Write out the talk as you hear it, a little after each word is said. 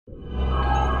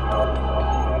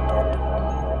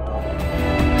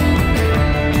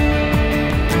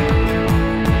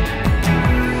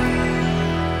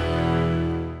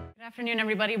afternoon,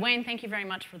 everybody. Wayne, thank you very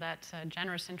much for that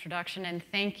generous introduction. And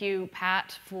thank you,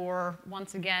 Pat, for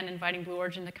once again inviting Blue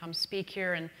Origin to come speak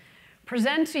here and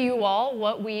present to you all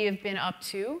what we have been up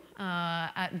to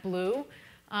at Blue.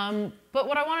 But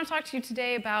what I want to talk to you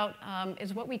today about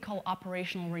is what we call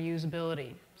operational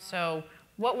reusability. So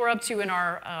what we're up to in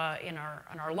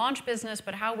our launch business,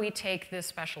 but how we take this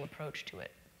special approach to it.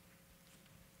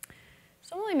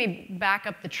 So let me back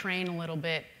up the train a little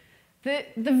bit. The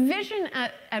vision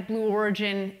at Blue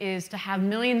Origin is to have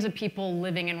millions of people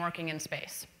living and working in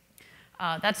space.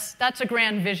 That's a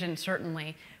grand vision,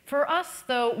 certainly. For us,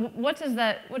 though, what does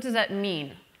that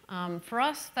mean? For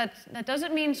us, that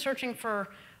doesn't mean searching for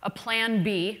a plan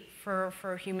B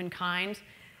for humankind.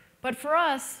 But for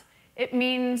us, it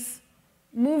means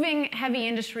moving heavy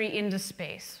industry into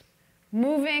space,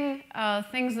 moving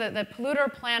things that pollute our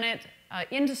planet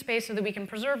into space so that we can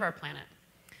preserve our planet.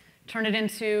 Turn it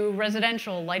into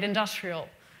residential, light industrial.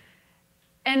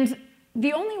 And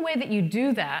the only way that you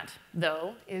do that,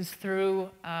 though, is through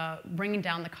bringing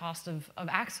down the cost of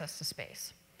access to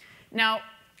space. Now,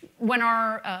 when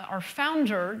our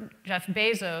founder, Jeff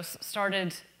Bezos,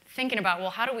 started thinking about, well,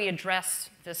 how do we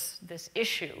address this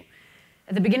issue?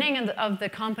 At the beginning of the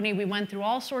company, we went through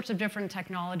all sorts of different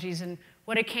technologies, and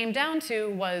what it came down to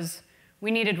was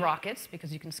we needed rockets,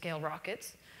 because you can scale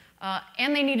rockets,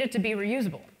 and they needed to be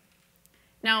reusable.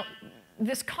 Now,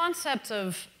 this concept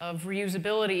of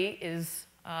reusability is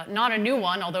not a new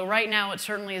one, although right now it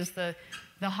certainly is the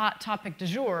hot topic du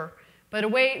jour. But a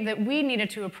way that we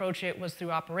needed to approach it was through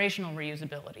operational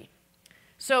reusability.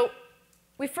 So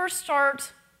we first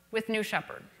start with New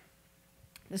Shepard.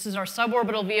 This is our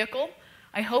suborbital vehicle.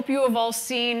 I hope you have all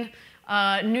seen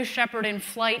New Shepard in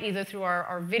flight, either through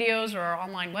our videos or our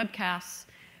online webcasts.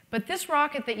 But this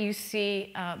rocket that you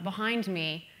see behind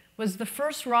me was the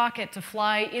first rocket to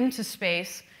fly into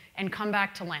space and come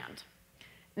back to land.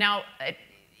 Now,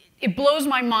 it blows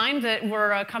my mind that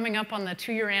we're coming up on the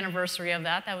 2-year anniversary of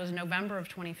that. That was November of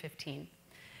 2015.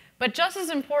 But just as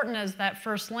important as that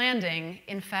first landing,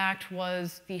 in fact,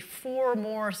 was the 4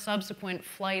 more subsequent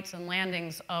flights and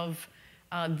landings of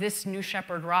this New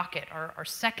Shepard rocket, our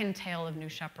second tail of New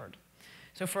Shepard.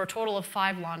 So for a total of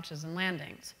 5 launches and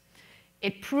landings.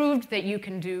 It proved that you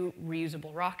can do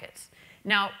reusable rockets.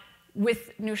 Now,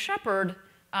 with New Shepard,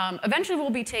 eventually we'll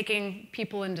be taking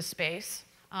people into space.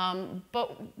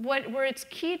 But where it's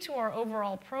key to our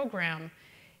overall program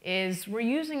is we're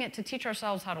using it to teach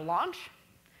ourselves how to launch,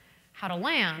 how to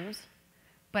land,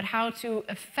 but how to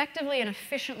effectively and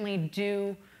efficiently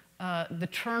do the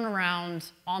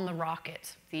turnaround on the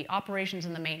rocket, the operations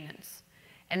and the maintenance.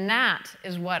 And that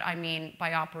is what I mean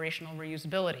by operational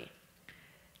reusability.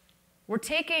 We're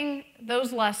taking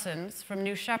those lessons from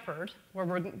New Shepard, where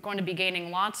we're going to be gaining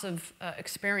lots of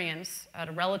experience at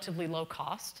a relatively low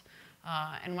cost.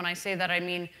 And when I say that, I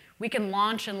mean we can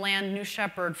launch and land New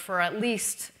Shepard for at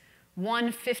least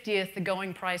 1/50th the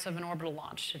going price of an orbital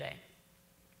launch today.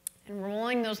 And we're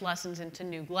rolling those lessons into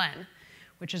New Glenn,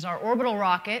 which is our orbital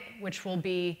rocket, which will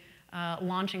be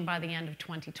launching by the end of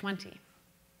 2020.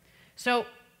 So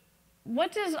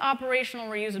what does operational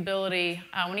reusability,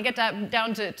 when you get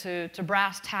down to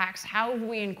brass tacks, how have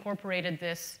we incorporated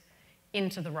this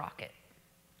into the rocket?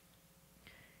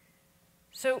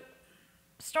 So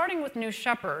starting with New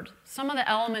Shepard, some of the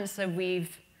elements that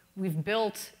we've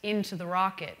built into the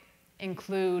rocket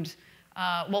include,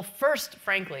 well, first,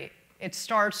 frankly, it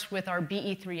starts with our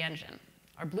BE3 engine,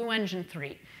 our Blue Engine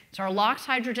 3. It's our locked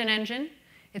hydrogen engine.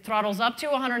 It throttles up to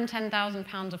 110,000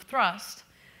 pounds of thrust.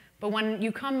 But when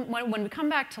we come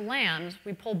back to land,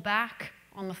 we pull back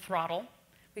on the throttle.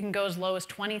 We can go as low as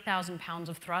 20,000 pounds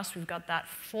of thrust. We've got that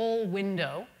full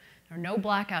window. There are no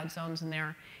blackout zones in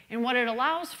there. And what it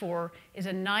allows for is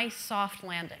a nice, soft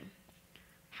landing.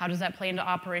 How does that play into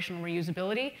operational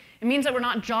reusability? It means that we're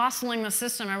not jostling the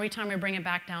system every time we bring it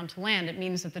back down to land. It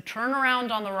means that the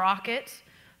turnaround on the rocket,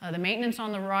 the maintenance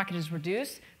on the rocket is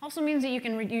reduced. It also means that you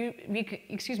can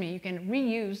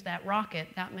reuse that rocket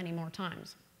that many more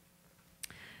times.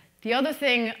 The other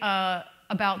thing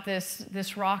about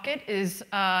this rocket is,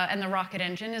 and the rocket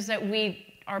engine, is that we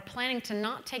are planning to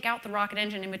not take out the rocket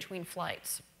engine in between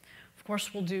flights. Of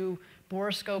course, we'll do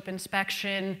borescope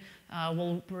inspection,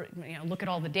 we'll look at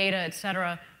all the data, et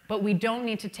cetera, but we don't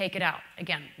need to take it out.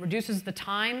 Again, reduces the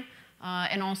time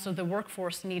and also the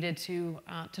workforce needed to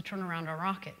turn around our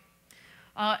rocket.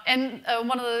 And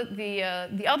one of the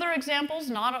other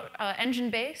examples, not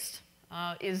engine-based,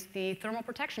 is the thermal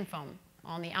protection foam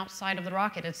on the outside of the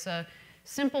rocket. It's a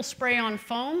simple spray-on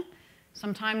foam.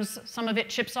 Sometimes some of it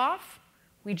chips off.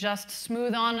 We just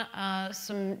smooth on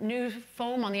some new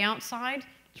foam on the outside.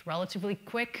 It's relatively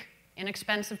quick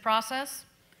Inexpensive process.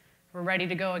 We're ready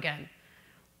to go again.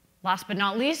 Last but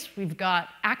not least, we've got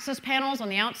access panels on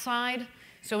the outside.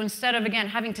 So instead of, again,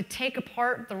 having to take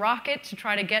apart the rocket to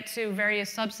try to get to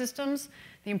various subsystems,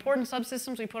 the important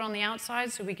subsystems we put on the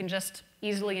outside so we can just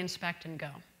easily inspect and go.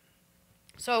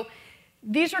 So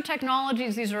these are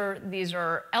technologies, these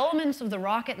are elements of the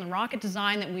rocket and the rocket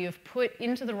design that we have put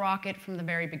into the rocket from the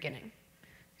very beginning.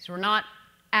 These were not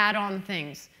add-on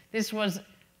things. This was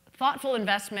thoughtful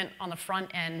investment on the front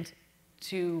end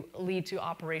to lead to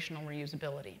operational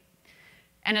reusability.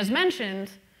 And as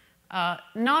mentioned,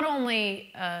 not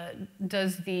only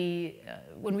does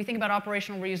when we think about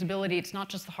operational reusability, it's not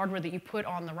just the hardware that you put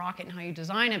on the rocket and how you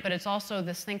design it, but it's also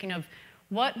this thinking of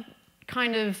what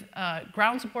kind of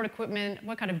ground support equipment,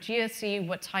 what kind of GSE,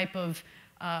 what type of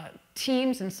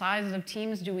teams and sizes of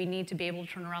teams do we need to be able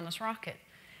to turn around this rocket?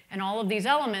 And all of these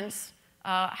elements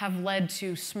have led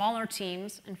to smaller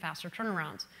teams and faster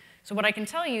turnarounds. So what I can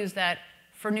tell you is that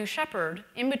for New Shepard,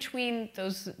 in between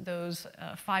those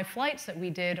 5 flights that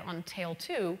we did on Tail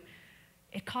 2,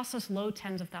 it cost us low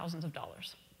tens of thousands of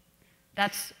dollars.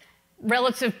 That's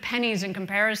relative pennies in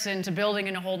comparison to building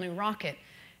in a whole new rocket.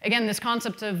 Again, this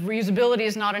concept of reusability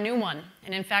is not a new one.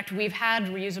 And in fact, we've had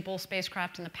reusable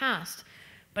spacecraft in the past.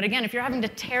 But again, if you're having to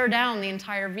tear down the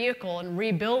entire vehicle and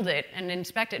rebuild it and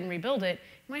inspect it and rebuild it,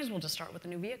 you might as well just start with a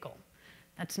new vehicle.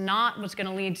 That's not what's going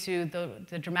to lead to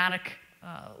the dramatic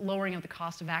lowering of the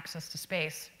cost of access to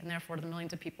space, and therefore to the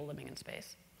millions of people living in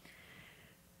space.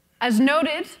 As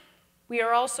noted, we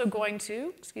are also going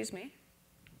to,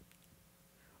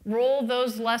 roll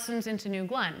those lessons into New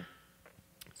Glenn.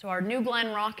 So our New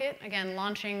Glenn rocket, again,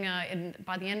 launching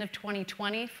by the end of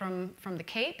 2020 from the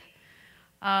Cape.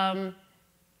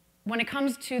 When it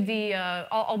comes to the,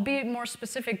 I'll be more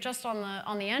specific just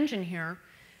on the engine here.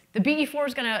 The BE4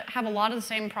 is going to have a lot of the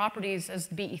same properties as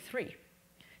the BE3.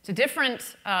 It's a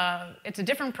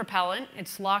different propellant.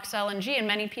 It's LOX LNG, and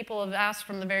many people have asked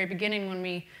from the very beginning when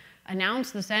we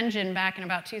announced this engine back in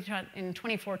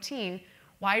 2014,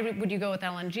 why would you go with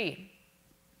LNG?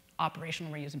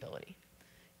 Operational reusability.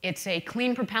 It's a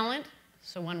clean propellant,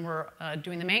 so when we're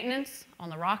doing the maintenance on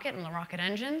the rocket and the rocket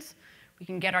engines, we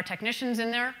can get our technicians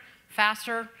in there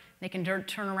faster. They can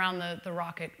turn around the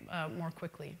rocket more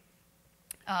quickly.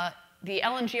 The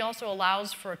LNG also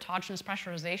allows for autogenous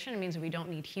pressurization. It means that we don't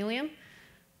need helium.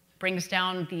 Brings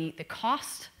down the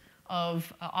cost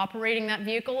of operating that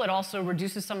vehicle. It also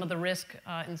reduces some of the risk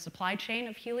in the supply chain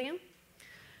of helium.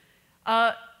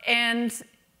 And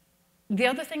the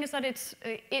other thing is that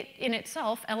in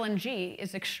itself, LNG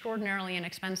is extraordinarily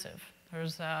inexpensive.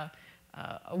 There's a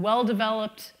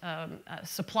well-developed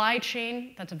supply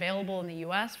chain that's available in the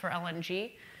US for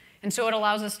LNG. And so it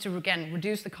allows us to, again,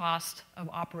 reduce the cost of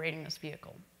operating this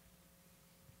vehicle.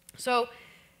 So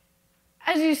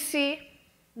as you see,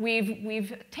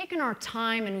 we've taken our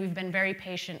time and we've been very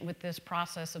patient with this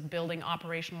process of building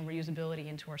operational reusability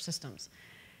into our systems.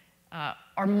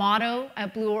 Our motto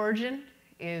at Blue Origin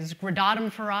is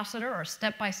gradatum ferociter, or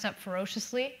step-by-step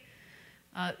ferociously.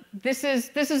 This is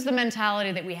the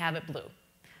mentality that we have at Blue.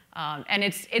 And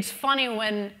it's funny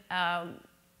when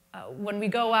we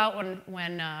go out,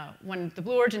 when the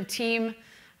Blue Origin team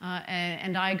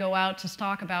and I go out to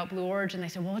talk about Blue Origin, they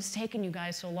say, well, what's taken you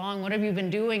guys so long? What have you been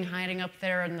doing hiding up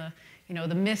there in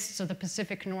the mists of the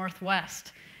Pacific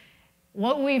Northwest?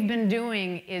 What we've been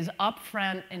doing is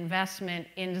upfront investment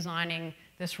in designing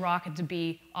this rocket to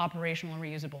be operational and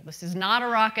reusable. This is not a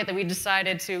rocket that we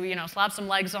decided to slap some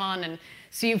legs on and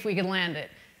see if we could land it.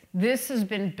 This has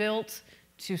been built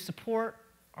to support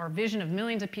our vision of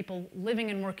millions of people living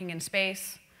and working in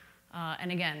space.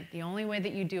 And again, the only way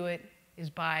that you do it is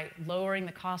by lowering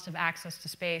the cost of access to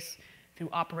space through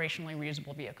operationally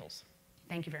reusable vehicles.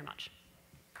 Thank you very much.